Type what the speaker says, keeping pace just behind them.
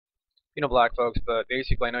Beanoblack, folks, but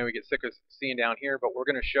basically I know we get sick of seeing down here, but we're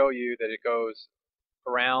going to show you that it goes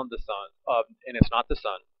around the sun, and it's not the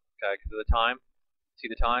sun, okay, because of the time. See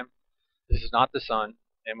the time? This is not the sun,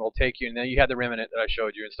 and we'll take you, and then you had the remnant that I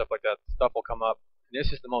showed you and stuff like that. Stuff will come up. And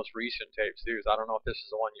this is the most recent tapes, too, so I don't know if this is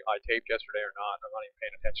the one I taped yesterday or not. I'm not even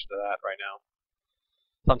paying attention to that right now.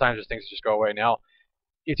 Sometimes those things just go away. Now,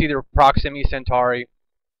 it's either Proxima Centauri,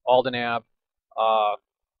 Aldenab,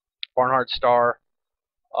 Barnard Star,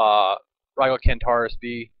 Rigel Kentaurus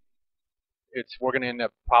B. We're going to end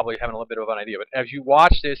up probably having a little bit of an idea. But as you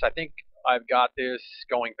watch this, I think I've got this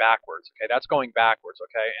going backwards. Okay, that's going backwards.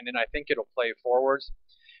 Okay, and then I think it'll play forwards.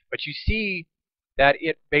 But you see that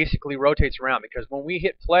it basically rotates around, because when we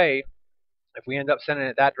hit play, if we end up sending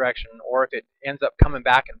it that direction, or if it ends up coming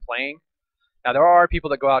back and playing. Now there are people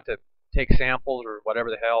that go out to take samples or whatever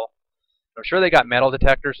the hell. I'm sure they got metal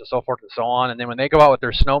detectors and so forth and so on, and then when they go out with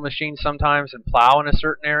their snow machines sometimes and plow in a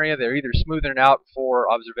certain area, they're either smoothing it out for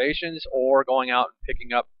observations or going out and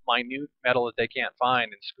picking up minute metal that they can't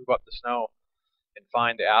find and scoop up the snow and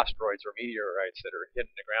find the asteroids or meteorites that are hidden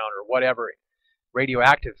in the ground or whatever,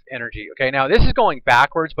 radioactive energy. Okay, now this is going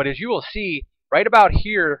backwards, but as you will see right about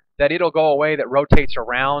here that it'll go away, that rotates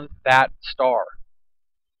around that star.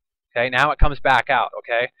 Okay, now it comes back out,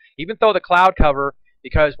 okay? Even though the cloud cover,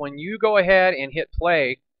 because when you go ahead and hit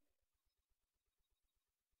play,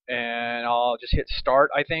 and I'll just hit start,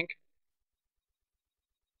 I think.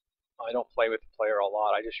 I don't play with the player a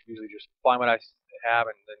lot. I just usually just find what I have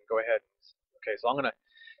and then go ahead. Okay, so I'm going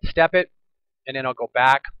to step it, and then I'll go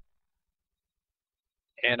back.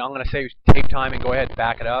 And I'm going to say take time and go ahead and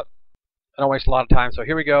back it up. I don't waste a lot of time. So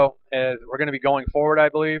here we go. We're going to be going forward, I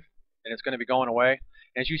believe, and it's going to be going away.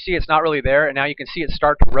 And as you see, it's not really there, and now you can see it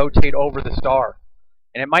start to rotate over the star.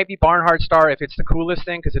 And it might be Barnard Star if it's the coolest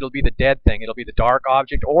thing, because it'll be the dead thing. It'll be the dark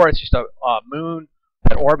object, or it's just a moon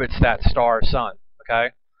that orbits that star sun, okay?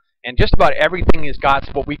 And just about everything has got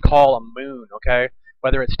what we call a moon, okay?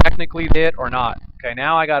 Whether it's technically it or not. Okay,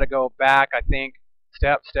 now I got to go back, I think,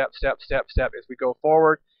 step, step, step, step, step, as we go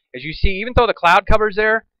forward. As you see, even though the cloud cover's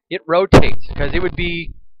there, it rotates, because it would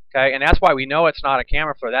be, okay, and that's why we know it's not a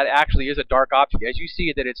camera flare. That actually is a dark object. As you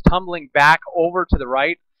see that it's tumbling back over to the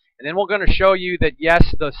right. And then we're going to show you that,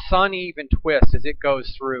 yes, the sun even twists as it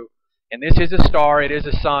goes through. And this is a star. It is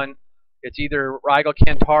a sun. It's either Rigel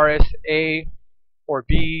Kentaurus A or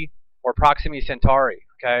B or Proxima Centauri.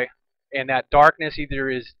 Okay? And that darkness either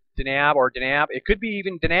is Denab or Denab. It could be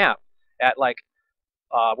even Denab at like,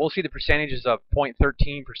 we'll see the percentages of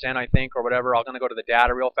 0.13%, I think, or whatever. I'm going to go to the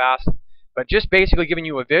data real fast. But just basically giving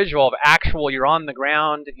you a visual of actual, you're on the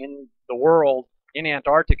ground in the world, in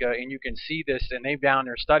Antarctica, and you can see this, and they've down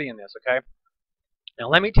there studying this, okay? Now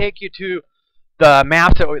let me take you to the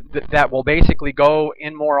maps that will basically go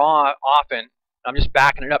in more often. I'm just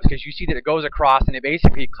backing it up because you see that it goes across, and it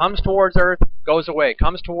basically comes towards Earth, goes away,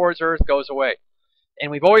 comes towards Earth, goes away.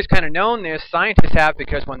 And we've always kind of known this, scientists have,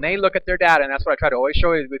 because when they look at their data, and that's what I try to always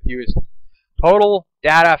show you with you, is total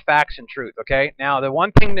data, facts, and truth, okay? Now the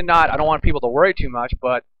one thing to not, I don't want people to worry too much,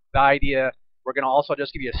 but the idea, we're going to also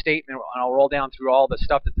just give you a statement, and I'll roll down through all the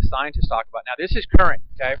stuff that the scientists talk about. Now, this is current,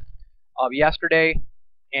 okay, of yesterday,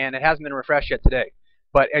 and it hasn't been refreshed yet today.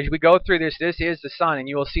 But as we go through this, this is the sun, and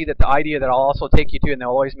you will see that the idea that I'll also take you to, and they'll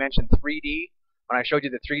always mention 3D, when I showed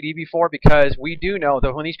you the 3D before, because we do know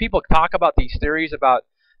that when these people talk about these theories about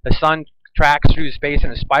the sun tracks through space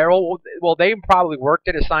in a spiral, well, they probably worked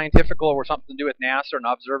at a scientific or something to do with NASA and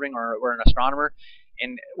observing or an astronomer.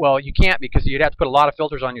 And, well, you can't, because you'd have to put a lot of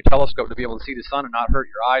filters on your telescope to be able to see the sun and not hurt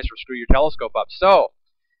your eyes or screw your telescope up. So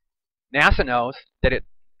NASA knows that it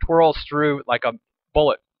twirls through like a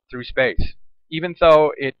bullet through space, even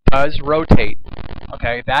though it does rotate.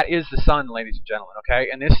 Okay, that is the sun, ladies and gentlemen. Okay,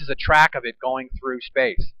 and this is a track of it going through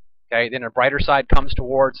space. Okay, then a brighter side comes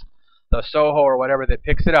towards the SOHO or whatever that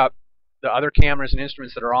picks it up, the other cameras and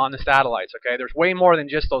instruments that are on the satellites. Okay, there's way more than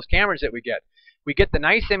just those cameras that we get. We get the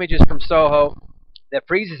nice images from SOHO that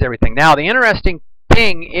freezes everything. Now, the interesting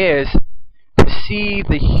thing is to see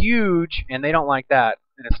the huge, and they don't like that,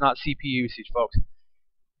 and it's not CPU usage, folks.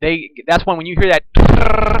 That's when you hear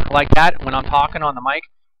that like that when I'm talking on the mic,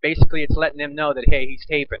 basically it's letting them know that, hey, he's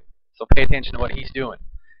taping. So pay attention to what he's doing.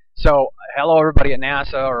 So hello everybody at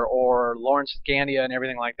NASA or Lawrence Scandia and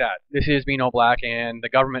everything like that. This is Beanoblack, and the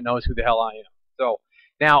government knows who the hell I am. So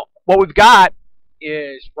now what we've got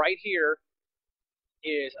is right here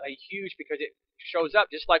is a huge, because it shows up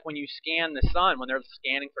just like when you scan the sun, when they're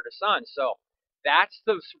scanning for the sun. So that's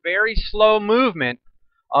the very slow movement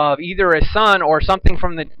of either a sun or something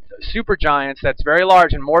from the supergiants that's very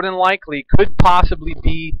large, and more than likely could possibly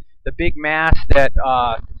be the big mass that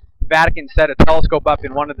Vatican set a telescope up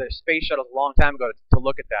in one of the space shuttles a long time ago to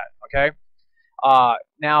look at that. Okay.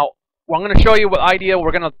 Now, well, I'm going to show you what idea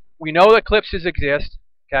we know eclipses exist.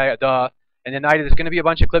 Okay, duh. And then there's going to be a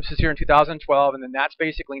bunch of eclipses here in 2012, and then that's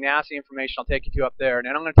basically NASA information I'll take you to up there. And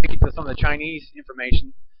then I'm going to take you to some of the Chinese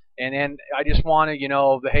information. And then I just want to,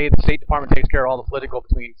 hey, the State Department takes care of all the political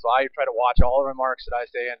between, so I try to watch all the remarks that I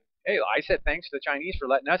say. And hey, I said thanks to the Chinese for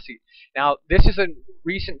letting us see. Now, this is a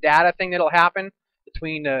recent data thing that'll happen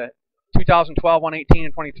between 2012, 118,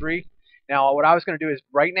 and 23. Now, what I was going to do is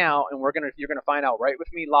right now, and you're going to find out right with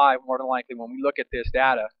me live, more than likely, when we look at this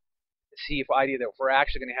data, to see if we're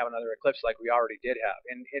actually going to have another eclipse like we already did have.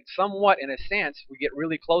 And it's somewhat, in a sense, we get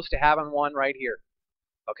really close to having one right here.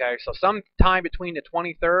 Okay, so sometime between the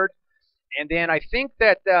 23rd and then I think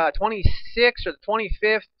that 26th or the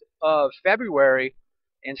 25th of February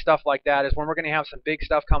and stuff like that is when we're going to have some big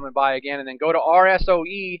stuff coming by again. And then go to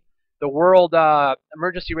RSOE, the World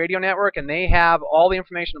Emergency Radio Network, and they have all the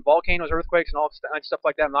information on volcanoes, earthquakes, and all stuff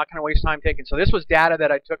like that. I'm not going to waste time taking. So this was data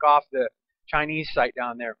that I took off the Chinese site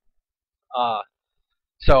down there.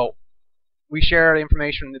 So we share the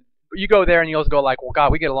information. You go there and you'll go like, well,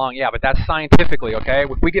 God, we get along. Yeah, but that's scientifically, okay?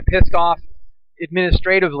 If we get pissed off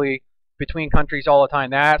administratively between countries all the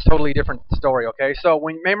time, that's a totally different story, okay? So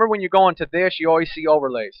remember when you go into this, you always see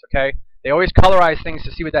overlays, okay? They always colorize things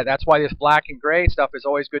to see what that's why this black and gray stuff is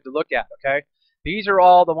always good to look at, okay? These are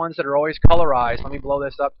all the ones that are always colorized. Let me blow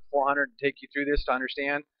this up to 400 and take you through this to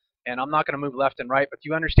understand. And I'm not going to move left and right, but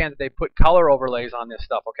you understand that they put color overlays on this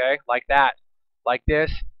stuff, okay? Like that, like this,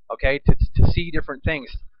 okay? To see different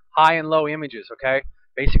things. High and low images, okay?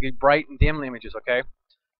 Basically bright and dim images, okay?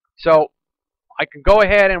 So I can go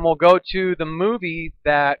ahead and we'll go to the movie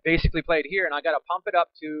that basically played here, and I got to pump it up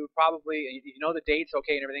to probably, you know the dates,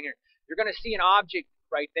 okay, and everything here. You're going to see an object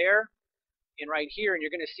right there and right here, and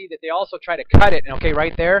you're going to see that they also try to cut it, okay,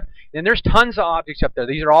 right there. And there's tons of objects up there.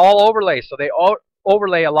 These are all overlays, so they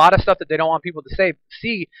overlay a lot of stuff that they don't want people to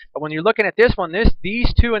see. But when you're looking at this one,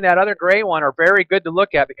 these two and that other gray one are very good to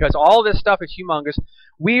look at because all this stuff is humongous.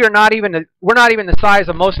 We're not even the size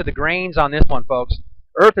of most of the grains on this one, folks.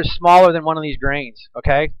 Earth is smaller than one of these grains,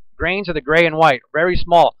 okay? Grains are the gray and white, very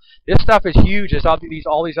small. This stuff is huge. It's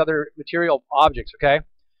all these other material objects, okay?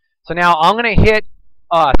 So now I'm going to hit,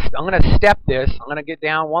 I'm going to step this. I'm going to get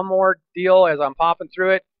down one more deal as I'm popping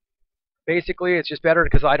through it. Basically, it's just better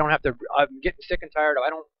because I don't have to, I'm getting sick and tired of, I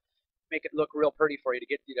don't make it look real pretty for you to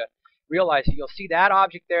get you to realize it. You'll see that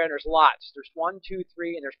object there, and there's lots. There's 1, 2,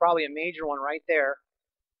 3, and there's probably a major one right there.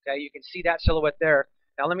 Okay, you can see that silhouette there.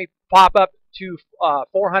 Now let me pop up to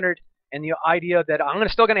 400, and the idea that I'm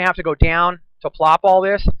still going to have to go down to plop all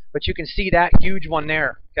this, but you can see that huge one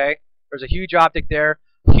there. Okay, there's a huge object there,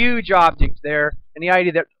 huge object there, and the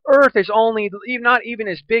idea that Earth is not even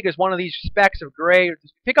as big as one of these specks of gray.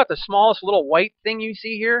 Pick out the smallest little white thing you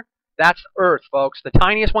see here. That's Earth, folks. The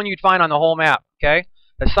tiniest one you'd find on the whole map. Okay,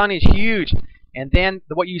 the sun is huge, and then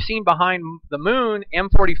what you've seen behind the moon,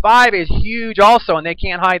 M45, is huge also, and they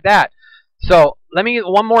can't hide that. So let me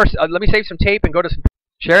save some tape and go to some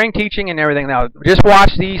sharing, teaching, and everything now. Just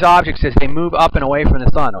watch these objects as they move up and away from the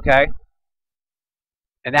sun, okay?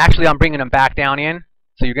 And actually, I'm bringing them back down in.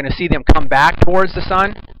 So you're going to see them come back towards the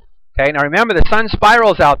sun. Okay, now remember the sun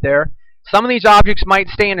spirals out there. Some of these objects might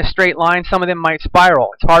stay in a straight line. Some of them might spiral.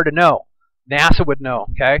 It's hard to know. NASA would know.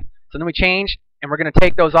 Okay, so then we change, and we're going to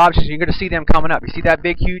take those objects, and you're going to see them coming up. You see that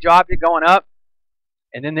big, huge object going up?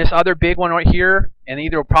 And then this other big one right here, and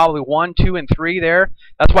either probably 1, 2, and 3 there.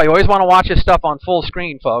 That's why you always want to watch this stuff on full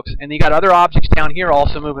screen, folks. And you got other objects down here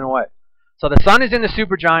also moving away. So the sun is in the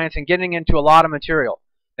supergiants and getting into a lot of material.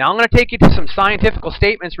 Now I'm going to take you to some scientific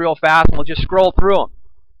statements real fast, and we'll just scroll through them.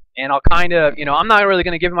 And I'll kind of, I'm not really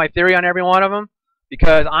going to give my theory on every one of them,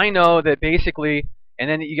 because I know that basically, and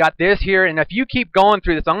then you got this here, and if you keep going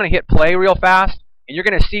through this, I'm going to hit play real fast, and you're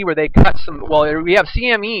going to see where they cut some, well, we have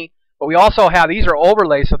CME, but we also have, these are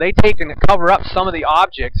overlays, so they take and cover up some of the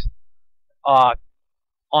objects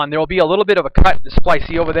there will be a little bit of a cut display.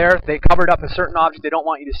 See over there? They covered up a certain object they don't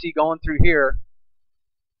want you to see going through here.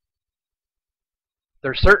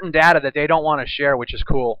 There's certain data that they don't want to share, which is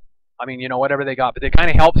cool. I mean, whatever they got. But it kind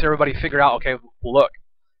of helps everybody figure out, okay, look.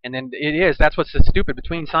 And then that's what's so stupid.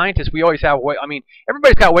 Between scientists, we always have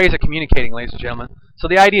everybody's got ways of communicating, ladies and gentlemen. So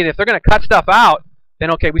the idea that if they're going to cut stuff out, then,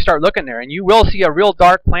 okay, we start looking there. And you will see a real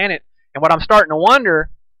dark planet. And what I'm starting to wonder,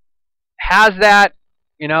 has that,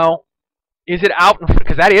 is it out,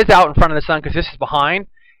 because that is out in front of the sun because this is behind.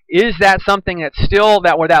 Is that something that's still,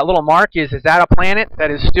 where that little mark is that a planet that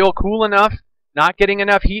is still cool enough, not getting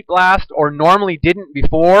enough heat blast, or normally didn't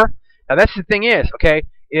before? Now that's the thing is, okay,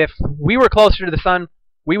 if we were closer to the sun,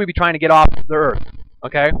 we would be trying to get off the Earth,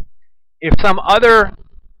 okay? if some other, and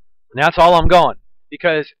that's all I'm going.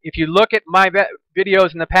 Because if you look at my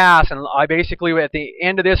videos in the past, and I basically, at the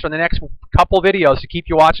end of this, for the next couple videos, to keep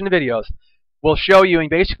you watching the videos, will show you, and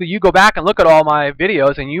basically you go back and look at all my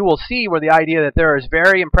videos, and you will see where the idea that there is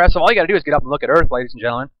very impressive. All you got to do is get up and look at Earth, ladies and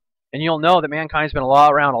gentlemen, and you'll know that mankind's been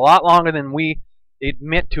around a lot longer than we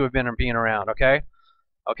admit to have been being around, okay?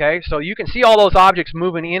 Okay, so you can see all those objects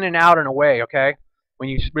moving in and out and away, okay? When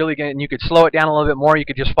you really get, and you could slow it down a little bit more, you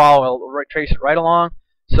could just trace it right along.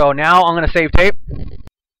 So now I'm going to save tape.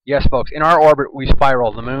 Yes, folks, in our orbit we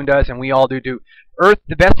spiral. The moon does, and we all do. Earth,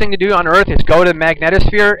 the best thing to do on Earth is go to the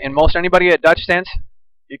magnetosphere, and most anybody at Dutch Sense,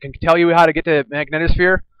 you can tell you how to get to the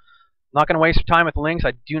magnetosphere. I'm not going to waste time with the links.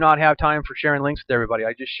 I do not have time for sharing links with everybody.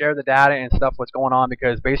 I just share the data and stuff, what's going on,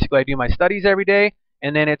 because basically I do my studies every day,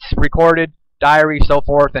 and then it's recorded, diary, so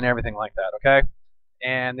forth, and everything like that, okay?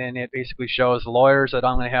 And then it basically shows the lawyers that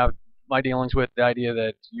I'm going to have my dealings with, the idea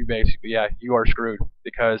that you basically, yeah, you are screwed,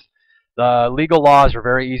 because the legal laws are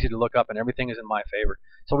very easy to look up, and everything is in my favor.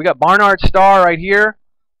 So we got Barnard's star right here,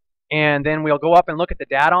 and then we'll go up and look at the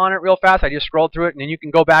data on it real fast. I just scrolled through it, and then you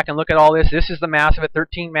can go back and look at all this. This is the mass of it,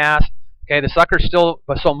 13 mass. Okay, the sucker's still,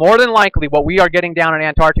 so more than likely what we are getting down in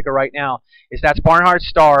Antarctica right now is that's Barnard's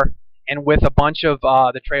star, and with a bunch of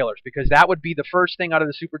the trailers, because that would be the first thing out of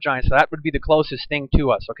the supergiant, so that would be the closest thing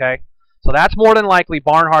to us, okay? So that's more than likely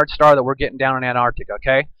Barnard's star that we're getting down in Antarctica,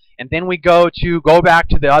 okay? And then we go back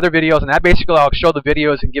to the other videos, and that basically I'll show the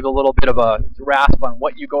videos and give a little bit of a grasp on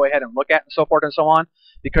what you go ahead and look at and so forth and so on.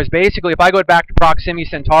 Because basically, if I go back to Proxima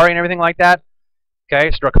Centauri and everything like that, okay,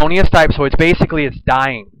 it's Draconius type, so it's basically it's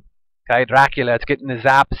dying. Okay, Dracula, it's getting the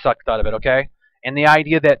zap sucked out of it, okay? And the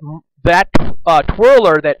idea that that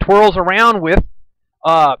twirler that twirls around with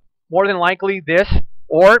more than likely this,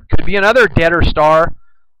 or it could be another deader star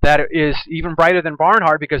that is even brighter than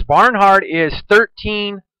Barnard, because Barnard is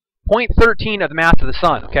 0.13 of the mass of the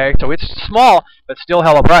sun, okay? So it's small, but still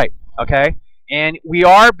hella bright, okay? And we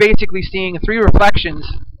are basically seeing 3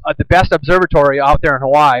 reflections at the best observatory out there in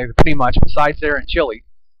Hawaii, pretty much, besides there in Chile,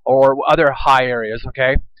 or other high areas,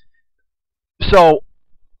 okay? So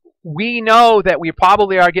we know that we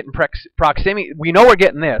probably are getting proximity. We know we're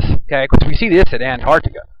getting this, okay? Because we see this at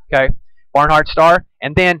Antarctica, okay? Barnard star.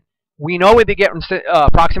 And then we know we're getting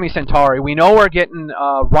Proxima Centauri. We know we're getting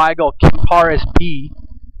Rigel Kentaurus B.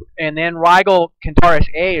 And then Rigel Kentaurus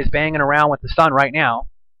A is banging around with the sun right now.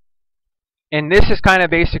 And this is kind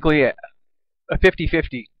of basically a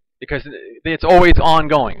 50-50, because it's always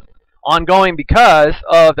ongoing. Ongoing because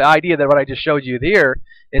of the idea that what I just showed you there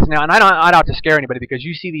is now, and I don't have to scare anybody, because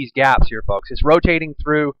you see these gaps here, folks. It's rotating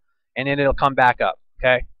through, and then it'll come back up,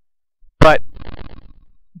 okay? But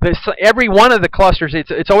every one of the clusters,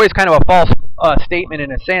 it's always kind of a false statement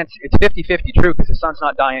in a sense. It's 50-50 true, because the sun's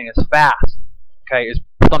not dying as fast, okay, as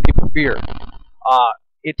some people fear.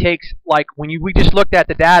 It takes, like, we just looked at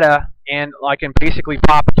the data, and I can basically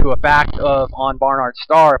pop it to a fact of on Barnard's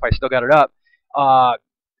star, if I still got it up,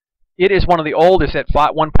 it is one of the oldest at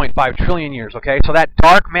 1.5 trillion years, okay? So that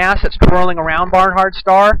dark mass that's twirling around Barnard's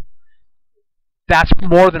star, that's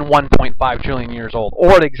more than 1.5 trillion years old,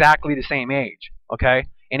 or at exactly the same age, okay?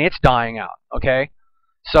 And it's dying out, okay?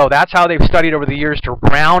 So that's how they've studied over the years to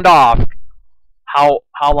round off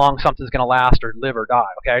how long something's going to last or live or die,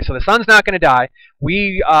 okay? So the sun's not going to die.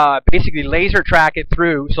 We basically laser track it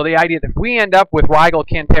through. So the idea that if we end up with Rigel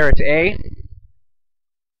Kentaurus A,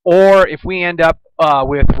 or if we end up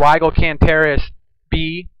with Rigel Kentaurus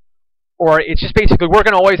B, or it's just basically we're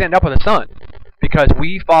going to always end up with the sun, because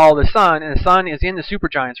we follow the sun, and the sun is in the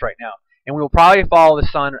supergiants right now. And we will probably follow the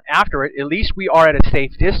sun after it. At least we are at a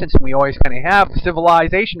safe distance, and we always kind of have.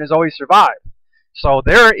 Civilization has always survived. So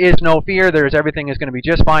there is no fear. Everything is going to be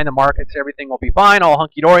just fine. The markets, everything will be fine, all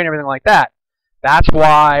hunky-dory and everything like that. That's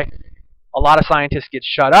why a lot of scientists get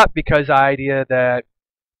shut up, because the idea that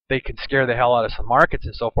they can scare the hell out of some markets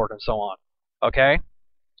and so forth and so on. Okay?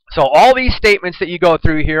 So all these statements that you go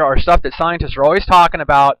through here are stuff that scientists are always talking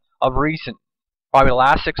about of recent, probably the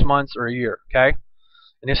last 6 months or a year. Okay?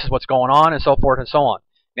 And this is what's going on and so forth and so on.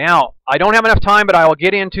 Now, I don't have enough time, but I will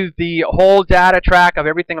get into the whole data track of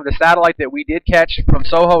everything of the satellite that we did catch from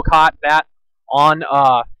Soho. Caught that on,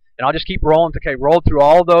 and I'll just keep rolling. Okay, rolled through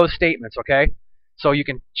all those statements. Okay, so you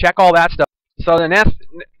can check all that stuff. So the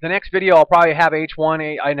next video, I'll probably have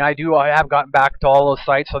H1, and I have gotten back to all those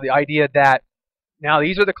sites. So the idea that now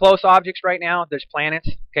these are the close objects right now. There's planets,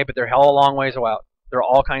 okay, but they're hell a long ways out. There are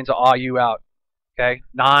all kinds of AU out. Okay,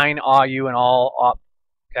 9 AU and all up.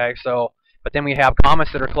 Okay, so. But then we have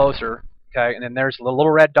comets that are closer, okay, and then there's the little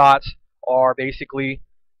red dots are basically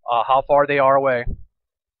how far they are away.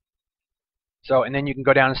 So, and then you can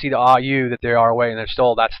go down and see the AU that they are away, and they're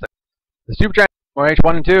still, that's the The Super Giant, more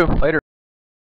H1 and 2. Later.